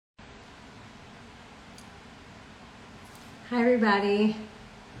Hi everybody,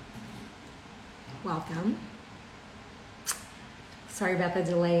 welcome. Sorry about the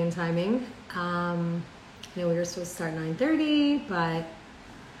delay in timing. I know we were supposed to start 9:30, but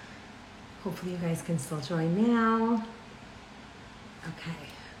hopefully you guys can still join now. Okay,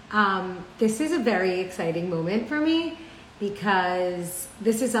 this is a very exciting moment for me because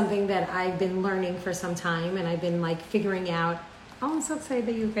this is something that I've been learning for some time, and I've been figuring out. Oh, I'm so excited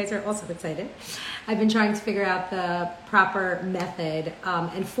that you guys are also excited. I've been trying to figure out the proper method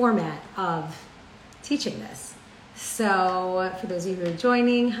and format of teaching this. So for those of you who are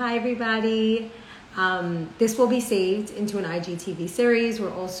joining, hi everybody. This will be saved into an IGTV series.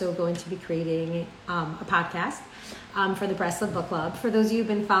 We're also going to be creating a podcast for the Breslov Book Club. For those of you who've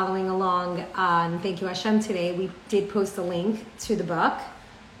been following along on Thank You Hashem today, we did post a link to the book.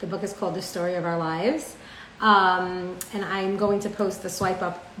 The book is called The Story of Our Lives. And I'm going to post the swipe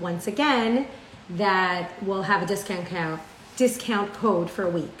up once again that will have a discount code for a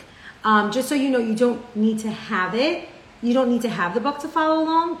week. Just so you know, you don't need to have it. You don't need to have the book to follow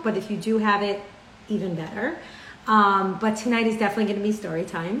along, but if you do have it, even better. But tonight is definitely going to be story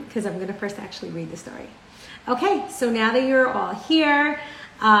time because I'm going to first actually read the story. Okay, so now that you're all here,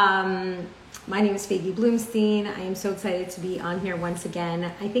 my name is Faggy Bloomstein. I am so excited to be on here once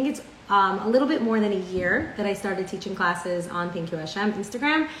again. I think it's a little bit more than a year that I started teaching classes on Thank You Hashem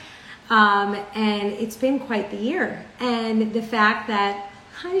Instagram. And it's been quite the year. And the fact that,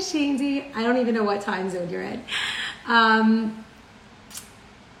 hi Shandy, I don't even know what time zone you're in. I'm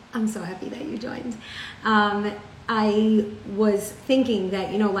so happy that you joined. I was thinking that,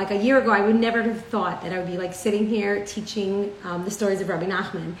 a year ago, I would never have thought that I would be sitting here teaching the stories of Rabbi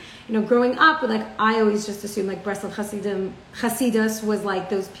Nachman. Growing up, I always just assumed Breslov Hasidus was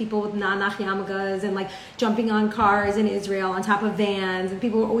those people with nanach yamagas and jumping on cars in Israel on top of vans, and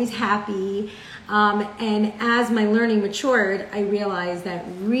people were always happy. And as my learning matured, I realized that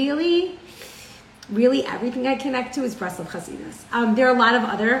really everything I connect to is Breslov Hasidus. There are a lot of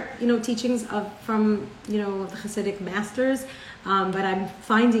other, teachings from the Hasidic masters, but I'm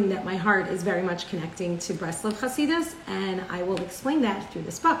finding that my heart is very much connecting to Breslov Hasidus, and I will explain that through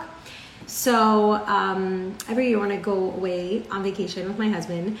this book. So every year when I go away on vacation with my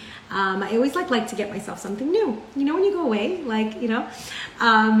husband, I always like to get myself something new. When you go away,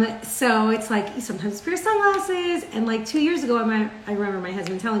 so it's sometimes it's a pair of sunglasses. And 2 years ago, I remember my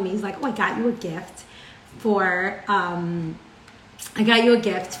husband telling me, he's like, "Oh, I got you a gift for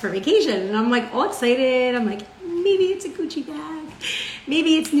vacation," and I'm all excited. I'm maybe it's a Gucci bag,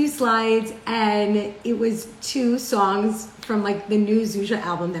 maybe it's new slides, and it was 2 songs from the new Zusha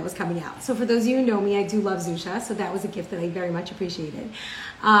album that was coming out. So for those of you who know me, I do love Zusha, so that was a gift that I very much appreciated.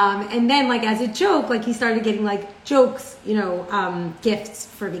 And then as a joke, he started getting jokes, gifts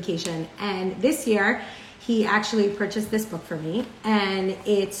for vacation. And this year, he actually purchased this book for me, and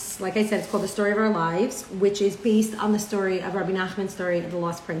it's, like I said, it's called The Story of Our Lives, which is based on the story of Rabbi Nachman's story of the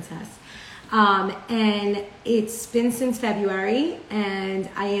Lost Princess. And it's been since February, and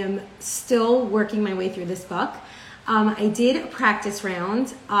I am still working my way through this book. I did a practice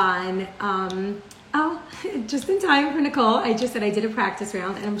round on, just in time for Nicole, I just said I did a practice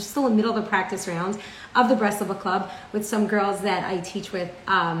round, and I'm still in the middle of the practice round of the Breslov Book Club with some girls that I teach with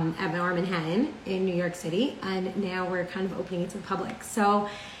at Maor Manhattan in New York City, and now we're kind of opening it to the public. So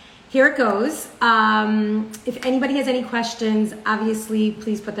here it goes. If anybody has any questions, obviously,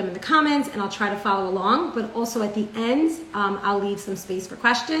 please put them in the comments, and I'll try to follow along, but also at the end, I'll leave some space for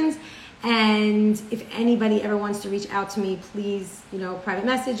questions. And if anybody ever wants to reach out to me, please, private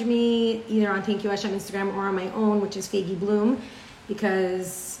message me either on Thank You Hashem Instagram or on my own, which is Faggy Bloom,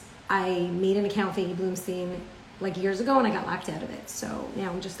 because I made an account, Faggy Bloomstein, years ago, and I got locked out of it. So now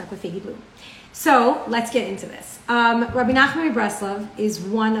I'm just stuck with Faggy Bloom. So let's get into this. Rabbi Nachman Breslov is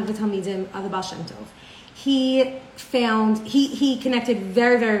one of the Talmidim of the Baal Shem Tov. He connected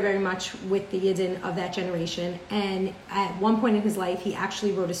very, very, very much with the Yidden of that generation. And at one point in his life, he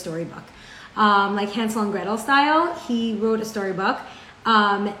actually wrote a storybook. Hansel and Gretel style, he wrote a storybook,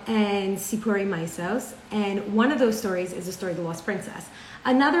 and Sipurei Maisos. And one of those stories is the story of the Lost Princess.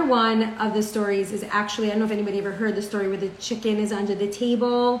 Another one of the stories is actually, I don't know if anybody ever heard the story where the chicken is under the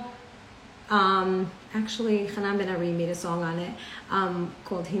table. Actually, Hanan Ben Ari made a song on it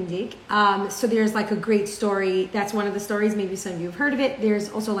called Hindik. So there's a great story. That's one of the stories. Maybe some of you have heard of it. There's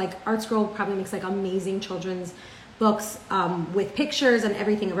also Art Scroll probably makes amazing children's books with pictures and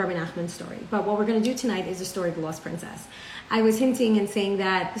everything of Rabbi Nachman's story. But what we're going to do tonight is the story of the Lost Princess. I was hinting and saying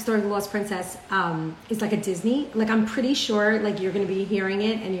that the story of the Lost Princess is like a Disney. I'm pretty sure you're going to be hearing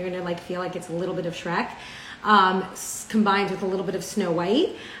it and you're going to feel it's a little bit of Shrek. combined with a little bit of Snow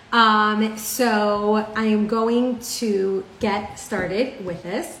White. So I am going to get started with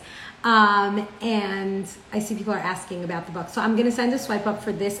this. And I see people are asking about the book. So I'm going to send a swipe up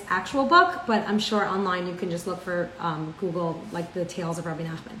for this actual book, but I'm sure online you can just look for Google, like the Tales of Rabbi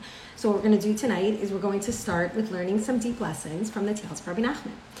Nachman. So what we're going to do tonight is we're going to start with learning some deep lessons from the Tales of Rabbi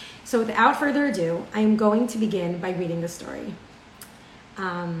Nachman. So without further ado, I'm going to begin by reading the story.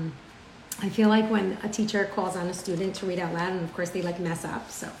 I feel like when a teacher calls on a student to read out loud, and of course they mess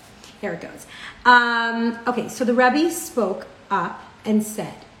up. So here it goes. Okay, so the Rebbe spoke up and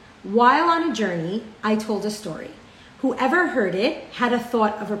said, "While on a journey, I told a story. Whoever heard it had a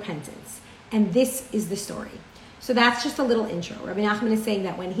thought of repentance. And this is the story." So that's just a little intro. Rabbi Nachman is saying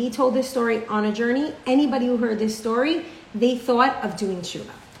that when he told this story on a journey, anybody who heard this story, they thought of doing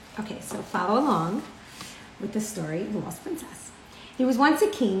tshuva. Okay, so follow along with the story of the Lost Princess. There was once a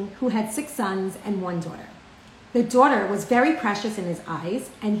king who had 6 sons and 1 daughter. The daughter was very precious in his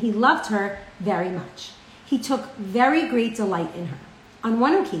eyes, and he loved her very much. He took very great delight in her. On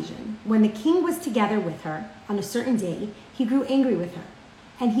one occasion, when the king was together with her on a certain day, he grew angry with her,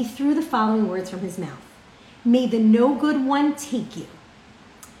 and he threw the following words from his mouth: "May the no good one take you."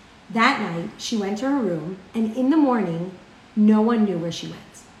 That night, she went to her room, and in the morning, no one knew where she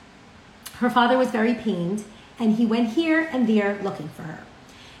went. Her father was very pained, and he went here and there looking for her.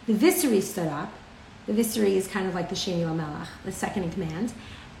 The Vizier stood up. The Vizier is kind of like the Sheni Lamelech, the second in command.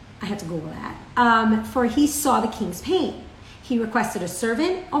 I had to Google that. For he saw the king's pain. He requested a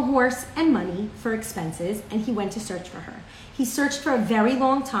servant, a horse, and money for expenses, and he went to search for her. He searched for a very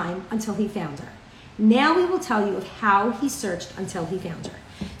long time until he found her. Now we will tell you of how he searched until he found her.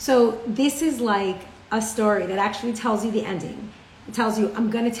 So this is like a story that actually tells you the ending. It tells you, I'm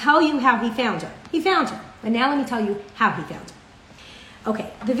going to tell you how he found her. He found her. But now let me tell you how he found her.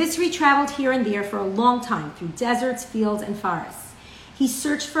 Okay, the Vizier traveled here and there for a long time through deserts, fields, and forests. He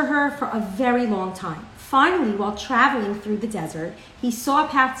searched for her for a very long time. Finally, while traveling through the desert, he saw a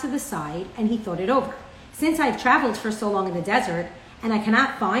path to the side and he thought it over. Since I've traveled for so long in the desert and I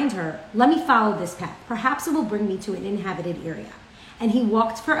cannot find her, let me follow this path. Perhaps it will bring me to an inhabited area. And he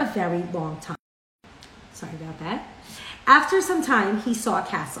walked for a very long time. Sorry about that. After some time, he saw a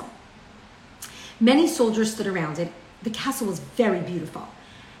castle. Many soldiers stood around it. The castle was very beautiful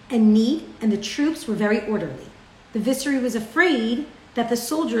and neat, and the troops were very orderly. The Vizier was afraid that the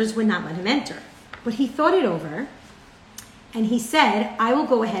soldiers would not let him enter. But he thought it over, and he said, I will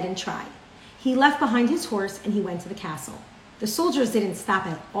go ahead and try. He left behind his horse, and he went to the castle. The soldiers didn't stop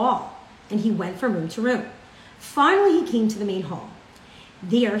at all, and he went from room to room. Finally, he came to the main hall.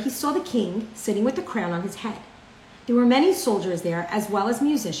 There, he saw the king sitting with the crown on his head. There were many soldiers there, as well as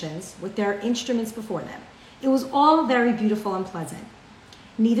musicians, with their instruments before them. It was all very beautiful and pleasant.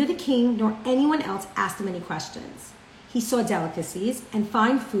 Neither the king nor anyone else asked him any questions. He saw delicacies and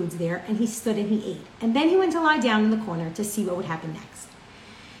fine foods there, and he stood and he ate. And then he went to lie down in the corner to see what would happen next.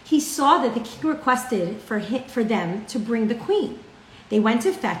 He saw that the king requested for them to bring the queen. They went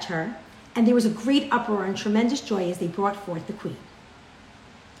to fetch her, and there was a great uproar and tremendous joy as they brought forth the queen.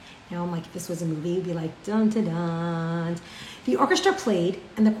 Now, like if this was a movie, it'd be like, dun, dun, dun. The orchestra played,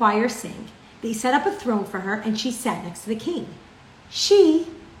 and the choir sang. They set up a throne for her, and she sat next to the king. She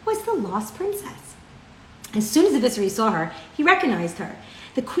was the lost princess. As soon as the Vizier saw her, he recognized her.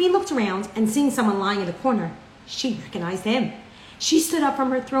 The queen looked around, and seeing someone lying in the corner, she recognized him. She stood up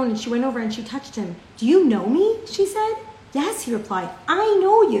from her throne, and she went over and she touched him. "Do you know me?" she said. "Yes," he replied. "I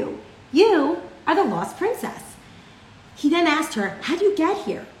know you. You are the lost princess." He then asked her, "How did you get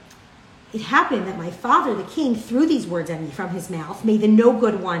here?" "It happened that my father, the king, threw these words at me from his mouth. 'May the no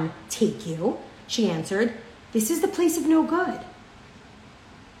good one take you,'" she answered. "This is the place of no good."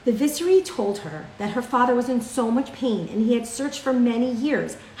 The Vizier told her that her father was in so much pain and he had searched for many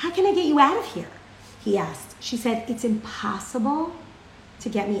years. "How can I get you out of here?" he asked. She said, "It's impossible to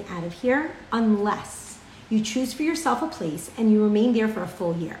get me out of here unless you choose for yourself a place and you remain there for a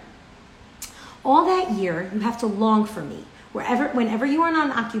full year. All that year, you have to long for me. Whenever you are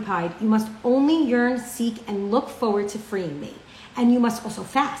unoccupied, you must only yearn, seek, and look forward to freeing me. And you must also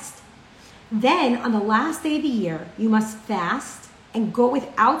fast. Then, on the last day of the year, you must fast and go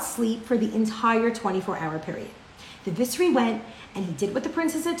without sleep for the entire 24-hour period." The Vizier went, and he did what the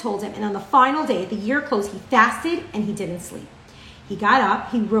princess had told him, and on the final day, at the year close, he fasted and he didn't sleep. He got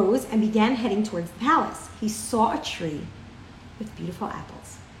up, he rose, and began heading towards the palace. He saw a tree with beautiful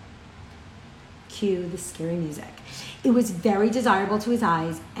apples. Cue the scary music. It was very desirable to his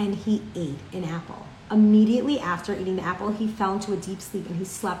eyes, and he ate an apple. Immediately after eating the apple, he fell into a deep sleep, and he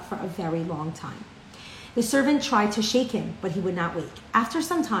slept for a very long time. The servant tried to shake him, but he would not wake. After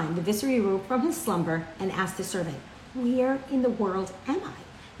some time, the vizier awoke from his slumber and asked the servant, "Where in the world am I?"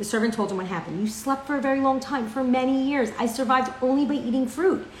 The servant told him what happened. "You slept for a very long time, for many years. I survived only by eating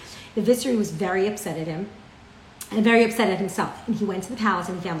fruit." The vizier was very upset at him and very upset at himself, and he went to the palace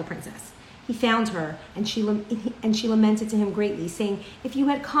and he found the princess. He found her, and she lamented to him greatly, saying, "If you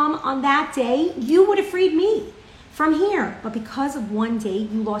had come on that day, you would have freed me from here. But because of one day,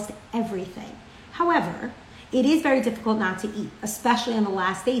 you lost everything. However, it is very difficult not to eat, especially on the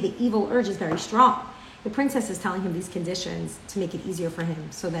last day. The evil urge is very strong." The princess is telling him these conditions to make it easier for him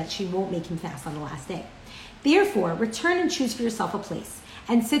so that she won't make him fast on the last day. "Therefore, return and choose for yourself a place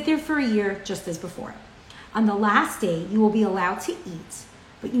and sit there for a year just as before. On the last day, you will be allowed to eat,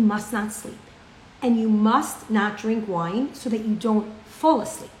 but you must not sleep. And you must not drink wine so that you don't fall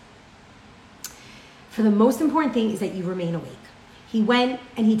asleep. For the most important thing is that you remain awake." He went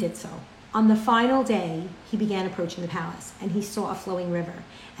and he did so. On the final day, he began approaching the palace, and he saw a flowing river,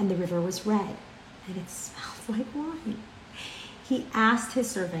 and the river was red, and it smelled like wine. He asked his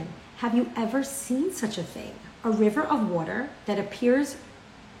servant, "Have you ever seen such a thing? A river of water that appears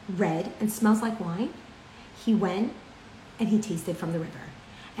red and smells like wine?" He went and he tasted from the river,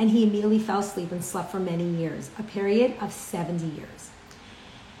 and he immediately fell asleep and slept for many years, a period of 70 years.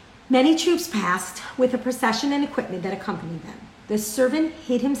 Many troops passed with a procession and equipment that accompanied them. The servant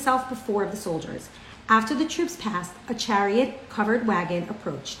hid himself before the soldiers. After the troops passed, a chariot-covered wagon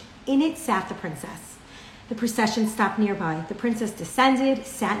approached. In it sat the princess. The procession stopped nearby. The princess descended,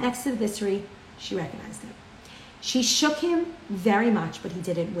 sat next to the vizier. She recognized him. She shook him very much, but he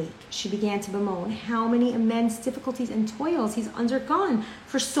didn't wake. She began to bemoan how many immense difficulties and toils he's undergone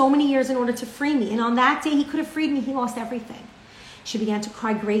for so many years in order to free me. And on that day he could have freed me, he lost everything. She began to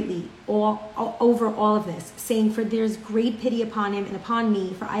cry greatly over all of this, saying, "For there's great pity upon him and upon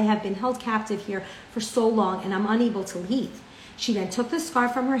me, for I have been held captive here for so long, and I'm unable to leave." She then took the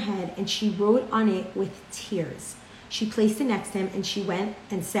scarf from her head, and she wrote on it with tears. She placed it next to him, and she went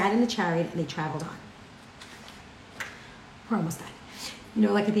and sat in the chariot, and they traveled on. We're almost done. You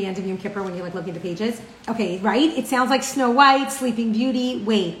know, like at the end of Yom Kippur when you're like looking at the pages? Okay, right? It sounds like Snow White, Sleeping Beauty.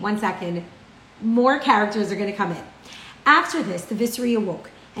 Wait, 1 second. More characters are going to come in. After this, the vizier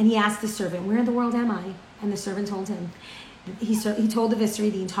awoke, and he asked the servant, "Where in the world am I?" And the servant told him. He told the vizier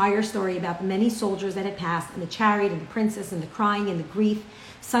the entire story about the many soldiers that had passed, and the chariot, and the princess, and the crying, and the grief.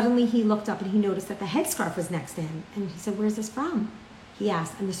 Suddenly he looked up, and he noticed that the headscarf was next to him. And he said, "Where's this from?" He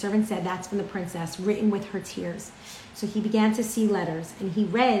asked, and the servant said, "That's from the princess, written with her tears." So he began to see letters, and he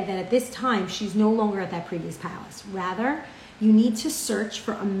read that at this time she's no longer at that previous palace. Rather, you need to search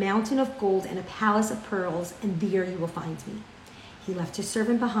for a mountain of gold and a palace of pearls, and there you will find me. He left his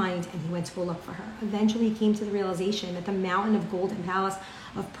servant behind, and he went to go look for her. Eventually, he came to the realization that the mountain of gold and palace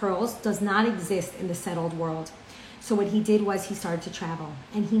of pearls does not exist in the settled world. So what he did was he started to travel,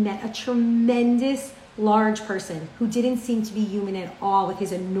 and he met a tremendous, large person who didn't seem to be human at all with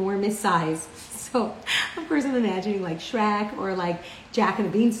his enormous size. So, of course, I'm imagining like Shrek or like Jack and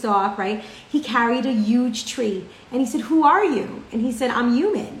the Beanstalk, right? He carried a huge tree, and he said, "Who are you?" And he said, "I'm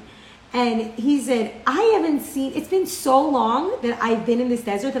human." And he said, it's been so long that I've been in this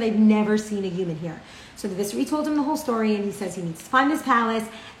desert that I've never seen a human here. So the vizier told him the whole story, and he says he needs to find this palace.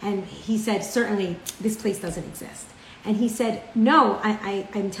 And he said, "Certainly, this place doesn't exist." And he said, "No,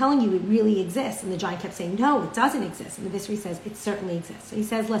 I'm telling you, it really exists." And the giant kept saying, "No, it doesn't exist." And the vizier says, "It certainly exists." So he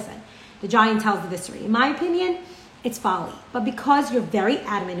says, "Listen," the giant tells the vizier, "In my opinion, it's folly. But because you're very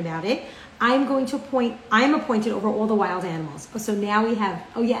adamant about it, I am appointed over all the wild animals." So now we have,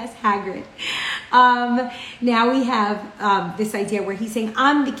 oh yes, Hagrid. Now we have this idea where he's saying,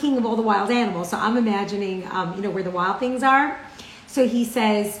 "I'm the king of all the wild animals." So I'm imagining, where the wild things are. So he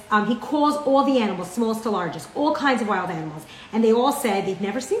says, he calls all the animals, smallest to largest, all kinds of wild animals. And they all said they've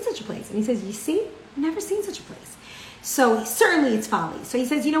never seen such a place. And he says, "You see, I've never seen such a place." So certainly it's folly. So he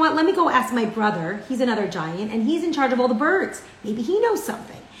says, "You know what, let me go ask my brother." He's another giant, and he's in charge of all the birds. Maybe he knows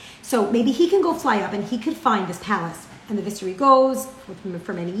something. So maybe he can go fly up and he could find this palace. And the vizier goes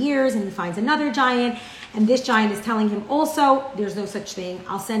for many years, and he finds another giant. And this giant is telling him also, "There's no such thing.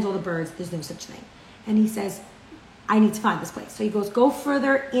 I'll send all the birds. There's no such thing." And he says, "I need to find this place." So he goes, "Go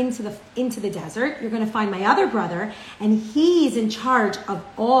further into the desert. You're going to find my other brother, and he's in charge of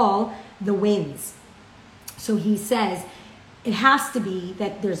all the winds." So he says, it has to be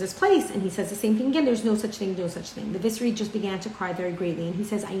that there's this place. And he says the same thing again. "There's no such thing, no such thing." The vizier just began to cry very greatly. And he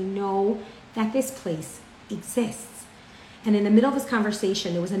says, "I know that this place exists." And in the middle of this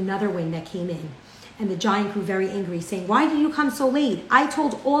conversation, there was another wind that came in. And the giant grew very angry, saying, "Why did you come so late? I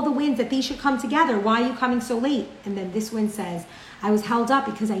told all the winds that they should come together. Why are you coming so late?" And then this wind says, "I was held up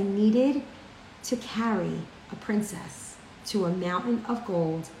because I needed to carry a princess to a mountain of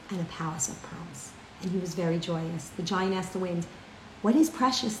gold and a palace of pearls. And he was very joyous. The giant asked the wind, what is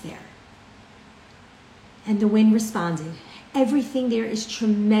precious there? And the wind responded, everything there is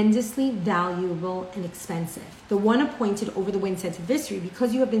tremendously valuable and expensive. The one appointed over the wind said to Visri,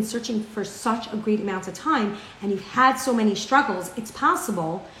 because you have been searching for such a great amount of time and you've had so many struggles, it's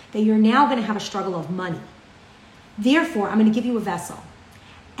possible that you're now going to have a struggle of money. Therefore, I'm going to give you a vessel.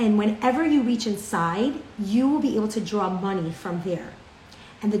 And whenever you reach inside, you will be able to draw money from there.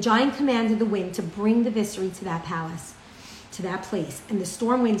 And the giant commanded the wind to bring the Visri to that palace, to that place. And the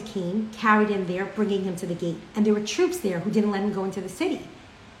storm wind came, carried him there, bringing him to the gate. And there were troops there who didn't let him go into the city.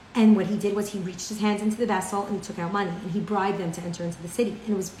 And what he did was he reached his hands into the vessel and he took out money. And he bribed them to enter into the city. And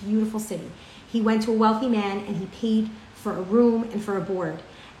it was a beautiful city. He went to a wealthy man and he paid for a room and for a board.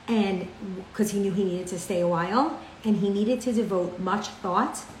 And because he knew he needed to stay a while. And he needed to devote much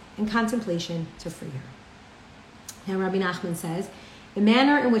thought and contemplation to free her. Now Rabbi Nachman says, the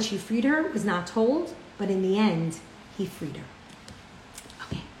manner in which he freed her was not told, but in the end, he freed her.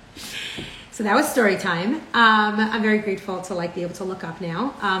 Okay. So that was story time. I'm very grateful to be able to look up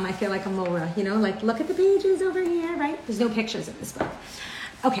now. I feel like a Mora, look at the pages over here, right? There's no pictures in this book.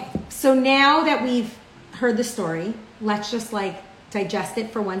 Okay. So now that we've heard the story, let's just digest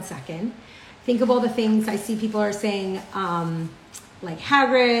it for 1 second. Think of all the things I see people are saying, like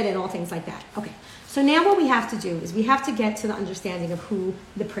Hagrid and all things like that. Okay. So now what we have to do is we have to get to the understanding of who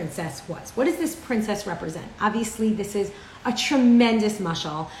the princess was. What does this princess represent? Obviously, this is a tremendous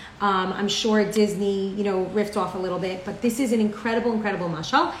mashal. I'm sure Disney, riffed off a little bit, but this is an incredible, incredible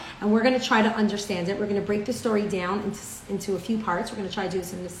mashal, and we're going to try to understand it. We're going to break the story down into a few parts. We're going to try to do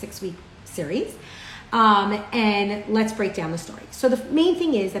this in a 6-week series, and let's break down the story. So the main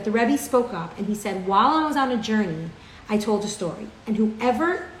thing is that the Rebbe spoke up, and he said, while I was on a journey, I told a story, and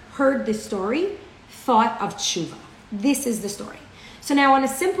whoever heard this story thought of tshuva. This is the story. So now on a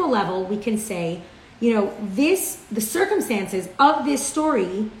simple level, we can say, the circumstances of this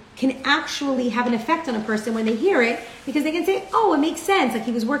story can actually have an effect on a person when they hear it, because they can say, oh, it makes sense. Like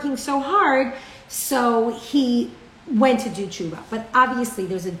he was working so hard, so he went to do tshuva. But obviously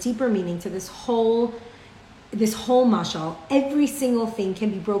there's a deeper meaning to this whole mashal. Every single thing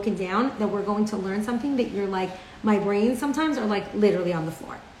can be broken down, that we're going to learn something that you're like, my brain sometimes are literally on the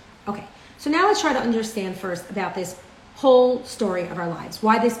floor. Okay. So now let's try to understand first about this whole story of our lives.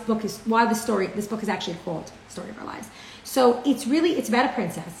 This book is actually called Story of Our Lives. So it's about a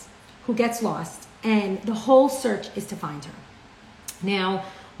princess who gets lost, and the whole search is to find her. Now,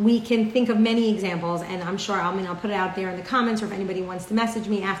 we can think of many examples, and I'm sure I'll put it out there in the comments, or if anybody wants to message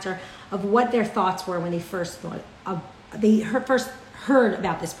me after, of what their thoughts were when they first heard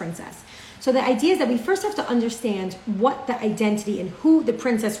about this princess. So the idea is that we first have to understand what the identity and who the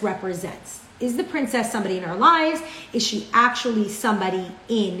princess represents. Is the princess somebody in our lives? Is she actually somebody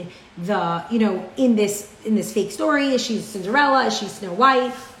in this fake story? Is she Cinderella? Is she Snow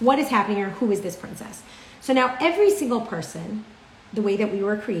White? What is happening here? Who is this princess? So now every single person, the way that we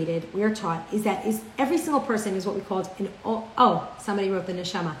were created, we are taught, every single person is what we called somebody wrote the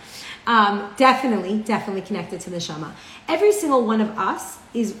neshama. Definitely connected to the neshama. Every single one of us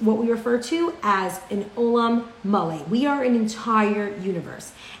is what we refer to as an olam male. We are an entire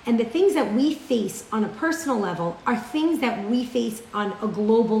universe. And the things that we face on a personal level are things that we face on a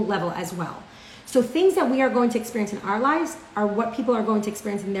global level as well. So things that we are going to experience in our lives are what people are going to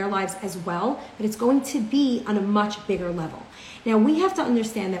experience in their lives as well, but it's going to be on a much bigger level. Now, we have to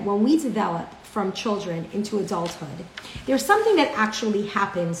understand that when we develop from children into adulthood, there's something that actually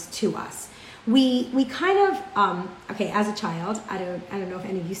happens to us. We kind of, as a child, I don't know if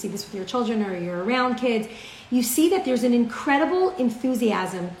any of you see this with your children or you're around kids, you see that there's an incredible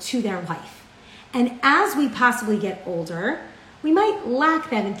enthusiasm to their life. And as we possibly get older, we might lack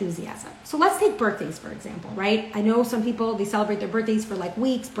that enthusiasm. So let's take birthdays, for example, right? I know some people, they celebrate their birthdays for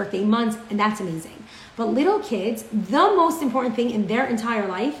weeks, birthday months, and that's amazing. But little kids, the most important thing in their entire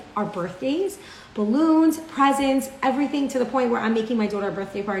life are birthdays, balloons, presents, everything, to the point where I'm making my daughter a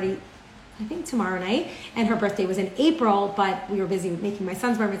birthday party, I think tomorrow night, and her birthday was in April, but we were busy making my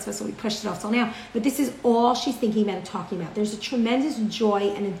son's bar mitzvah, so we pushed it off till now. But this is all she's thinking about and talking about. There's a tremendous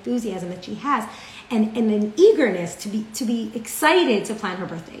joy and enthusiasm that she has, and an eagerness to be excited to plan her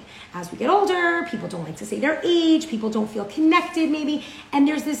birthday. As we get older, people don't like to say their age, people don't feel connected maybe, and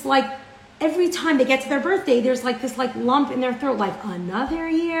there's this every time they get to their birthday, there's this lump in their throat, another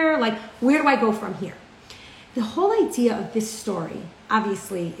year, where do I go from here? The whole idea of this story,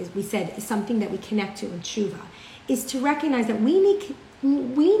 obviously, as we said, is something that we connect to in tshuva, is to recognize that we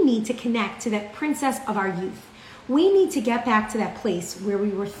need to connect to that princess of our youth. We need to get back to that place where we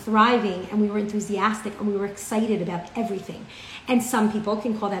were thriving and we were enthusiastic and we were excited about everything. And some people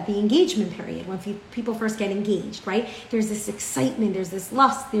can call that the engagement period, when people first get engaged, right? There's this excitement, there's this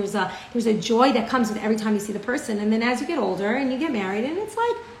lust, there's a joy that comes with every time you see the person. And then as you get older and you get married, and it's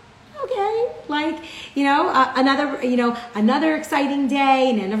like, okay, like, another exciting day,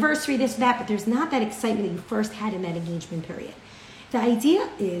 an anniversary, this, that, but there's not that excitement that you first had in that engagement period. The idea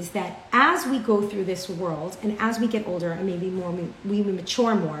is that as we go through this world and as we get older and maybe more, we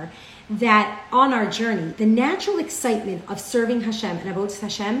mature more, that on our journey, the natural excitement of serving Hashem and avodas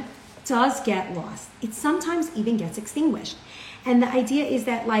Hashem does get lost. It sometimes even gets extinguished. And the idea is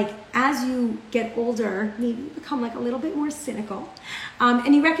that, like, as you get older, maybe you become like a little bit more cynical,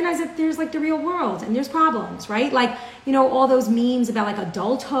 and you recognize that there's like the real world and there's problems, right? Like, all those memes about like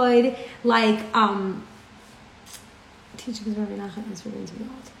adulthood, like, teaching is very not is very to be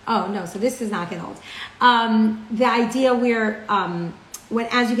old. Oh no, so this does not get old. The idea where when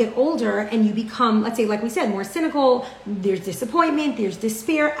as you get older and you become, let's say, like we said, more cynical, there's disappointment, there's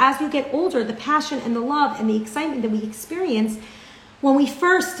despair. As you get older, the passion and the love and the excitement that we experience when we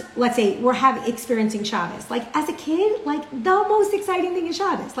first, let's say, we're experiencing Shabbos. Like as a kid, like the most exciting thing is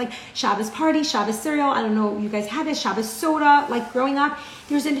Shabbos. Like Shabbos party, Shabbos cereal. I don't know, you guys have this, Shabbos soda. Like growing up,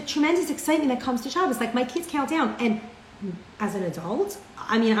 there's a tremendous excitement that comes to Shabbos. Like my kids count down, and as an adult,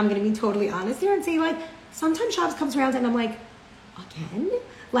 I mean, I'm going to be totally honest here and say, like, sometimes Shabbos comes around and I'm like, again?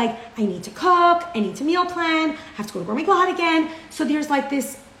 Like, I need to cook, I need to meal plan, I have to go to Gourmet Glad again. So there's like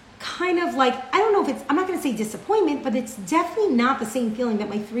this kind of like, I don't know if it's, I'm not going to say disappointment, but it's definitely not the same feeling that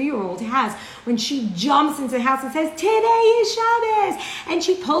my 3-year-old has when she jumps into the house and says, today is Shabbos. And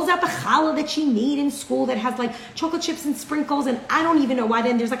she pulls out the challah that she made in school that has like chocolate chips and sprinkles. And I don't even know why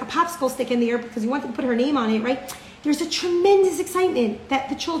then there's like a popsicle stick in there because you want to put her name on it, right? There's a tremendous excitement that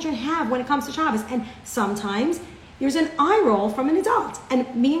the children have when it comes to Shabbos. And sometimes there's an eye roll from an adult,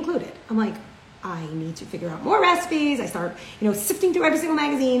 and me included. I'm like, I need to figure out more recipes. I start, sifting through every single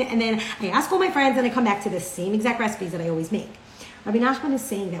magazine, and then I ask all my friends, and I come back to the same exact recipes that I always make. Rabbi Nachman is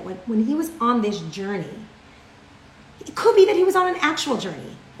saying that when he was on this journey, it could be that he was on an actual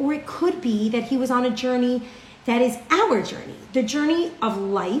journey, or it could be that he was on a journey that is our journey, the journey of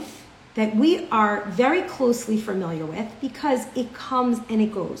life that we are very closely familiar with because it comes and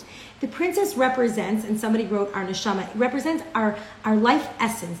it goes. The princess represents, and somebody wrote our neshama, it represents our life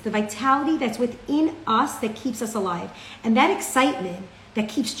essence, the vitality that's within us that keeps us alive. And that excitement that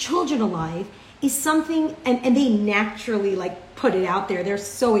keeps children alive is something, and they naturally like put it out there. They're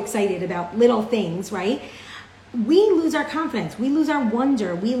so excited about little things, right? We lose our confidence. We lose our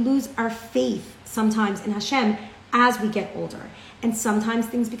wonder. We lose our faith sometimes in Hashem as we get older. And sometimes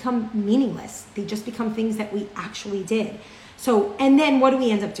things become meaningless. They just become things that we actually did. So, and then what do we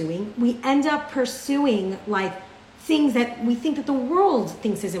end up doing? We end up pursuing like things that we think that the world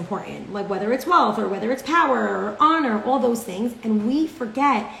thinks is important, like whether it's wealth or whether it's power or honor, all those things. And we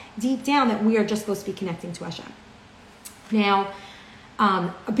forget deep down that we are just supposed to be connecting to Hashem. Now,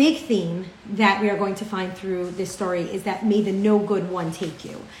 a big theme that we are going to find through this story is that may the no good one take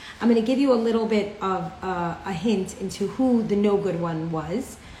you. I'm going to give you a little bit of a hint into who the no good one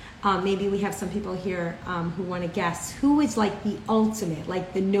was. Maybe we have some people here who want to guess who is like the ultimate,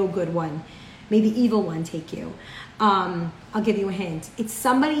 like the no good one, may the evil one take you. I'll give you a hint. It's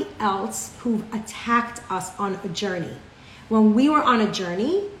somebody else who attacked us on a journey. When we were on a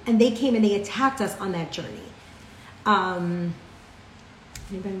journey and they came and they attacked us on that journey.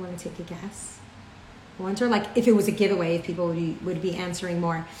 Anybody want to take a guess? I wonder, like, if it was a giveaway, if people would be answering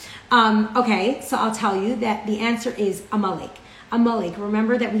more. Okay, so I'll tell you that the answer is Amalek. Amalek,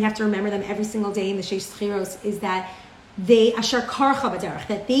 remember that we have to remember them every single day in the Sheish Schiros, is that they, Asher Karcha B'derech,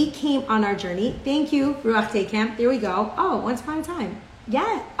 that they came on our journey. Thank you, Ruach Day Camp. There we go. Oh, once upon a time.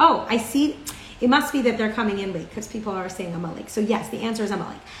 Yeah. Oh, I see. It must be that they're coming in late because people are saying Amalek. So yes, the answer is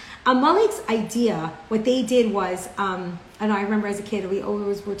Amalek. Amalek's idea, what they did was, and I remember as a kid, we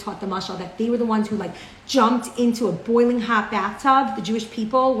always were taught the mashal that they were the ones who like jumped into a boiling hot bathtub. The Jewish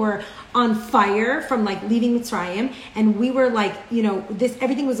people were on fire from like leaving Mitzrayim, and we were like,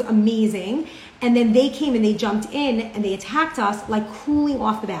 everything was amazing. And then they came and they jumped in and they attacked us, like cooling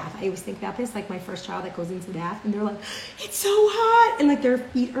off the bath. I always think about this, like my first child that goes into the bath and they're like, it's so hot, and like their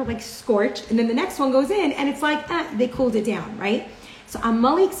feet are like scorched. And then the next one goes in and it's like, they cooled it down, right? So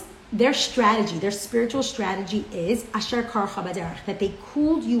Amalek's, their strategy, their spiritual strategy is Asher Karcha B'derech, that they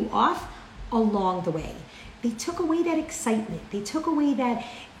cooled you off along the way. They took away that excitement. They took away that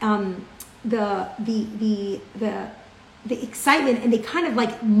the excitement, and they kind of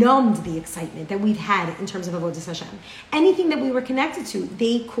like numbed the excitement that we've had in terms of Avodas Hashem. Anything that we were connected to,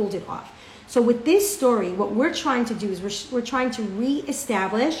 they cooled it off. So with this story, what we're trying to do is we're trying to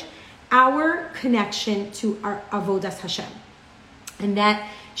reestablish our connection to our Avodas Hashem. And that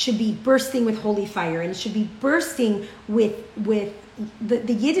should be bursting with holy fire, and it should be bursting with the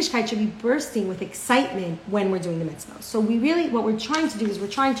Yiddishkeit should be bursting with excitement when we're doing the mitzvah. So what we're trying to do is we're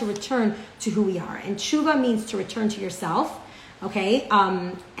trying to return to who we are. And tshuva means to return to yourself, okay?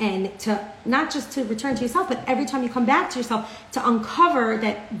 And to not just to return to yourself, but every time you come back to yourself, to uncover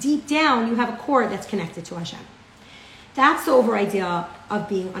that deep down you have a core that's connected to Hashem. That's the over idea of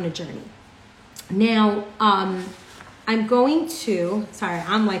being on a journey. Now, I'm going to,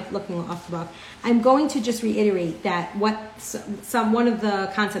 I'm like looking off the book. I'm going to just reiterate that one of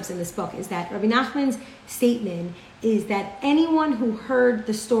the concepts in this book is that Rabbi Nachman's statement is that anyone who heard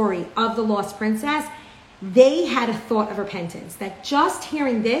the story of the lost princess, they had a thought of repentance. That just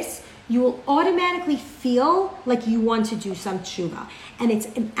hearing this, you will automatically feel like you want to do some tshuva. And it's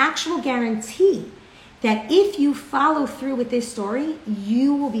an actual guarantee that if you follow through with this story,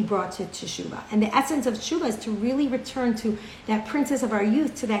 you will be brought to teshuva. And the essence of teshuva is to really return to that princess of our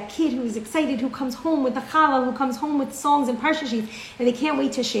youth, to that kid who is excited, who comes home with the challah, who comes home with songs and parsha sheets, and they can't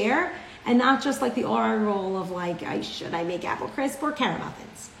wait to share, and not just like the aura roll of like, should I make apple crisp or carrot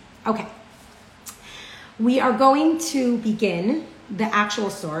muffins? Okay. We are going to begin the actual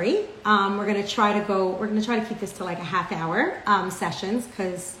story. We're going to try to keep this to like a half hour sessions,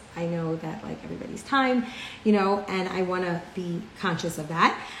 because I know that like everybody's time, and I want to be conscious of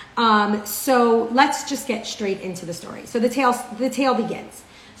that. So let's just get straight into the story. So the tale begins.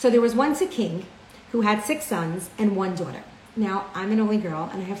 So there was once a king who had 6 sons and 1 daughter. Now, I'm an only girl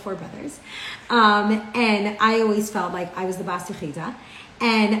and I have 4 brothers. And I always felt like I was the Bas Yechida.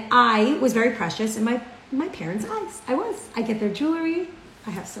 And I was very precious in my parents' eyes. I get their jewelry. I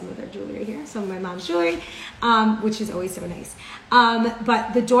have some of their jewelry here, some of my mom's jewelry, which is always so nice.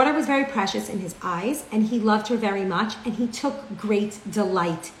 But the daughter was very precious in his eyes, and he loved her very much, and he took great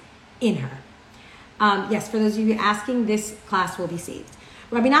delight in her. Yes, for those of you asking, this class will be saved.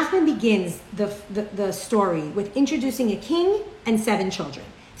 Rabbi Nachman begins the story with introducing a king and 7 children,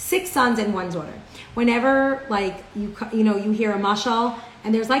 6 sons and 1 daughter. Whenever you hear a mashal,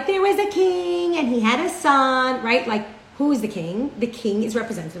 and there's like, there was a king and he had a son, right? Like, who is the king? The king is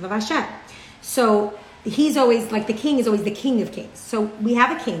representative of Hashem. So he's always, like the king is always the king of kings. So we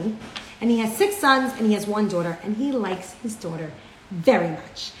have a king, and he has 6 sons, and he has 1 daughter, and he likes his daughter very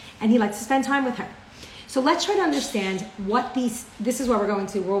much. And he likes to spend time with her. So let's try to understand this is what we're going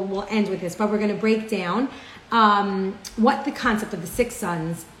to, we'll end with this, but we're going to break down what the concept of the 6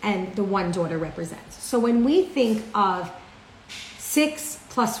 sons and the 1 daughter represents. So when we think of 6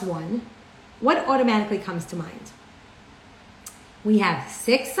 plus 1, what automatically comes to mind? We have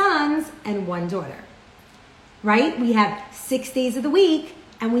 6 sons and 1 daughter, right? We have 6 days of the week,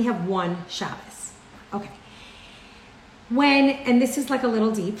 and we have 1 Shabbos. Okay. And this is like a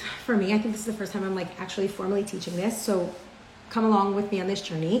little deep for me. I think this is the first time I'm like actually formally teaching this. So come along with me on this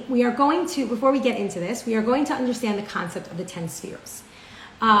journey. We are going to, before we get into this, we are going to understand the concept of the 10 spheros.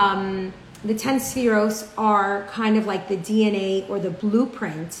 The 10 spheros are kind of like the DNA or the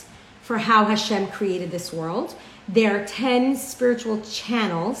blueprint for how Hashem created this world. There are 10 spiritual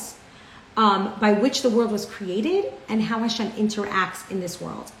channels by which the world was created and how Hashem interacts in this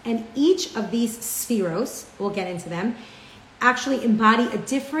world. And each of these spheros, we'll get into them, actually embody a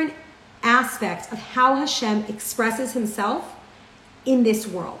different aspect of how Hashem expresses himself in this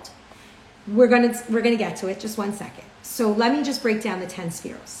world. We're gonna get to it, just 1 second. So let me just break down the 10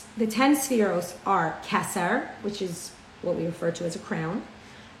 spheros. The 10 spheros are Keser, which is what we refer to as a crown.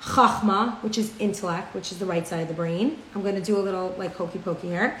 Chachma, which is intellect, which is the right side of the brain. I'm going to do a little like hokey pokey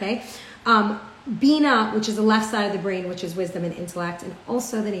here, okay? Bina, which is the left side of the brain, which is wisdom and intellect, and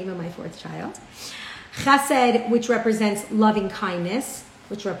also the name of my 4th child. Chesed, which represents loving kindness,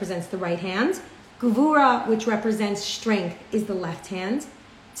 which represents the right hand. Gevura, which represents strength, is the left hand.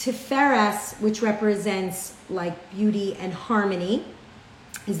 Tiferes, which represents like beauty and harmony,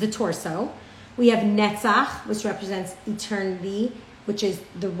 is the torso. We have Netzach, which represents eternity, which is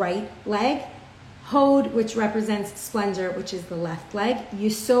the right leg. Hod, which represents splendor, which is the left leg.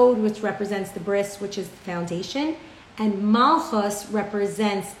 Yesod, which represents the bris, which is the foundation. And Malchus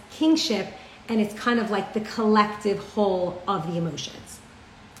represents kingship, and it's kind of like the collective whole of the emotions.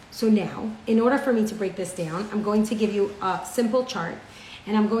 So now, in order for me to break this down, I'm going to give you a simple chart,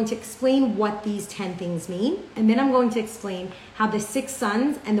 and I'm going to explain what these 10 things mean, and then I'm going to explain how the 6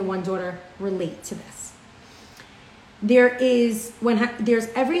 sons and the 1 daughter relate to this. there's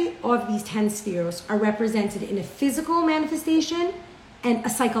every of these 10 spheres are represented in a physical manifestation and a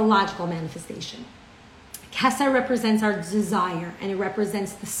psychological manifestation. Keser represents our desire, and it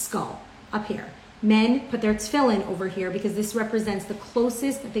represents the skull up here. Men put their tefillin over here because this represents the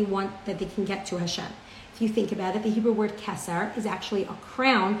closest that they can get to Hashem. If you think about it, the Hebrew word keser is actually a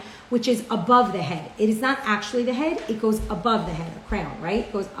crown, which is above the head. It is not actually the head, it goes above the head, a crown, right?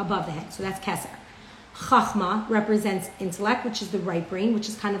 It goes above the head, so that's keser. Chachma represents intellect, which is the right brain, which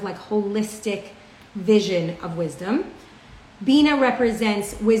is kind of like holistic vision of wisdom. Bina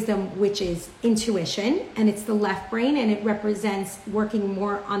represents wisdom, which is intuition, and it's the left brain, and it represents working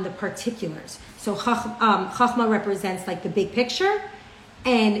more on the particulars. So Chachma represents like the big picture,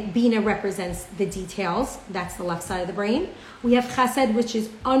 and Bina represents the details. That's the left side of the brain. We have Chesed, which is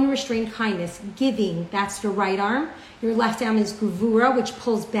unrestrained kindness, giving. That's your right arm. Your left arm is Gevura, which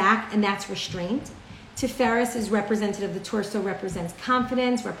pulls back, and that's restraint. Tiferes is representative. The torso represents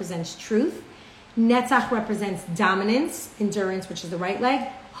confidence, represents truth. Netzach represents dominance, endurance, which is the right leg.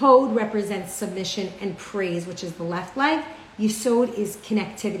 Hod represents submission and praise, which is the left leg. Yesod is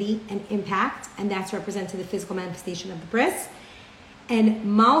connectivity and impact, and that's represented the physical manifestation of the bris. And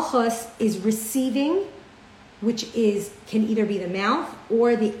Malchus is receiving, which can either be the mouth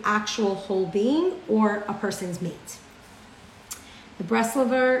or the actual whole being or a person's mate. The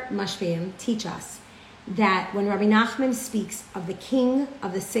Breslover Mashpim teach us that when Rabbi Nachman speaks of the king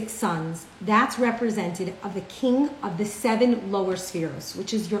of the 6 sons, that's represented of the king of the 7 lower spheres,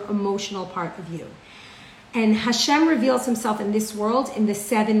 which is your emotional part of you. And Hashem reveals himself in this world in the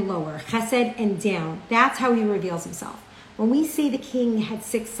 7 lower, chesed and down. That's how he reveals himself. When we say the king had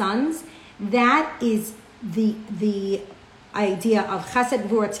 6 sons, that is the idea of chesed,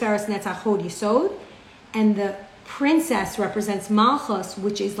 gvura, tiferes, netzach, hod, yesod, and the princess represents Malchus,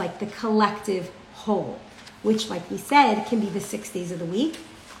 which is like the collective whole, which, like we said, can be the 6 days of the week,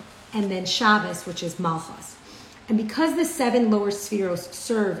 and then Shabbos, which is Malchus. And because the 7 lower spheres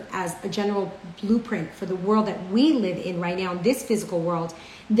serve as a general blueprint for the world that we live in right now, in this physical world,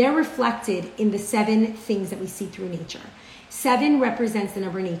 they're reflected in the 7 things that we see through nature. 7 represents the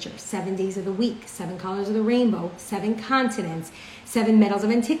number of nature, 7 days of the week, 7 colors of the rainbow, 7 continents, 7 metals of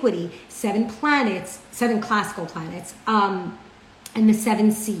antiquity, 7 planets, 7 classical planets, and the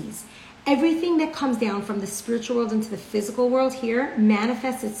 7 seas. Everything that comes down from the spiritual world into the physical world here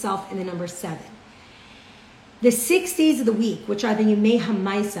manifests itself in the number 7. The 6 days of the week, which are the Yemei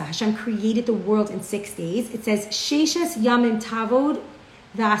HaMaisa, Hashem created the world in 6 days. It says, Sheshes Yamim Tavod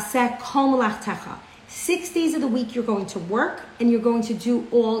V'aseh Kol Melachtecha. 6 days of the week you're going to work and you're going to do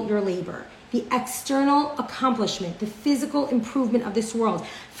all your labor. The external accomplishment, the physical improvement of this world,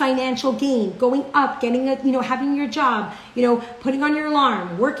 financial gain, going up, getting having your job, putting on your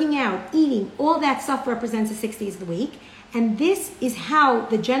alarm, working out, eating, all that stuff represents the 6 days of the week. And this is how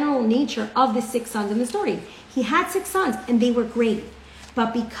the general nature of the 6 sons in the story. He had 6 sons and they were great.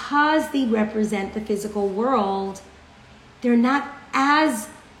 But because they represent the physical world, they're not as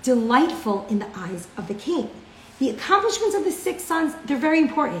delightful in the eyes of the king. The accomplishments of the 6 sons, they're very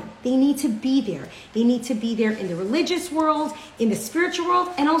important. They need to be there. They need to be there in the religious world, in the spiritual world,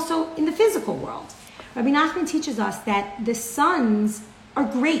 and also in the physical world. Rabbi Nachman teaches us that the sons are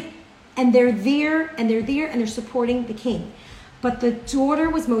great, and they're there, and they're supporting the king. But the daughter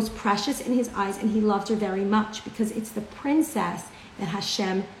was most precious in his eyes, and he loved her very much because it's the princess that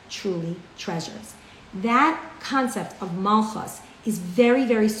Hashem truly treasures. That concept of Malchus is very,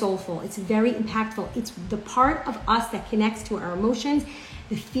 very soulful. It's very impactful. It's the part of us that connects to our emotions,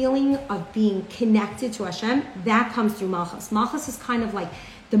 the feeling of being connected to Hashem, that comes through Malchus. Malchus is kind of like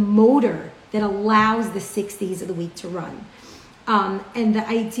the motor that allows the 6 days of the week to run. And the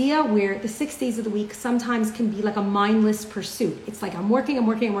idea where the 6 days of the week sometimes can be like a mindless pursuit. It's like I'm working,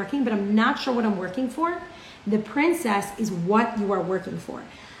 but I'm not sure what I'm working for. The princess is what you are working for.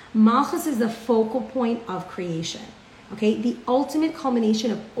 Malchus is the focal point of creation. Okay, the ultimate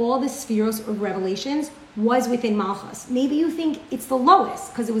culmination of all the spheres of revelations was within Malchus. Maybe you think it's the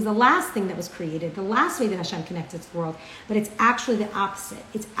lowest because it was the last thing that was created, the last way that Hashem connected to the world, but it's actually the opposite.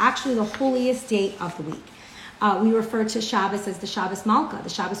 It's actually the holiest day of the week. We refer to Shabbos as the Shabbos Malka, the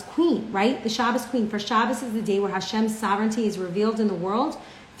Shabbos Queen, right? The Shabbos Queen. For Shabbos is the day where Hashem's sovereignty is revealed in the world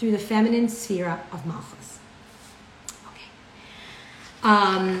through the feminine sphere of Malchus.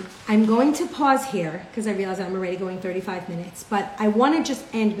 I'm going to pause here because I realize I'm already going 35 minutes, but I want to just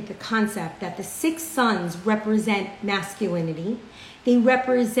end with the concept that the 6 sons represent masculinity. They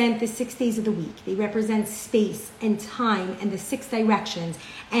represent the 6 days of the week. They represent space and time and the 6 directions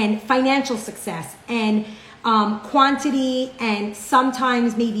and financial success and quantity and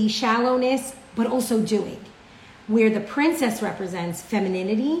sometimes maybe shallowness, but also doing. where the princess represents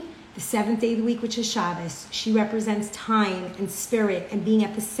femininity, the seventh day of the week, which is Shabbos. She represents time and spirit and being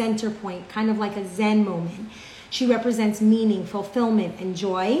at the center point, kind of like a Zen moment. She represents meaning, fulfillment, and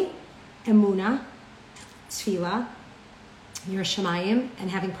joy, emunah, tefillah, Yirah Shamayim,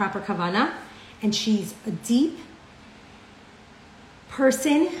 and having proper kavanah. And she's a deep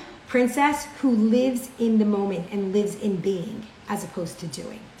person, princess, who lives in the moment and lives in being as opposed to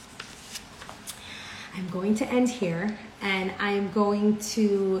doing. I'm going to end here, and I am going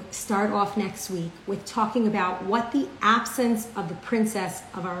to start off next week with talking about what the absence of the princess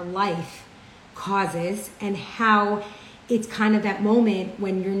of our life causes and how it's kind of that moment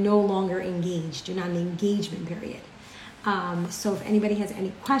when you're no longer engaged. You're not in the engagement period. So if anybody has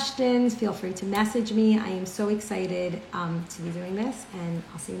any questions, feel free to message me. I am so excited to be doing this, and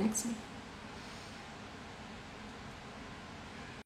I'll see you next week.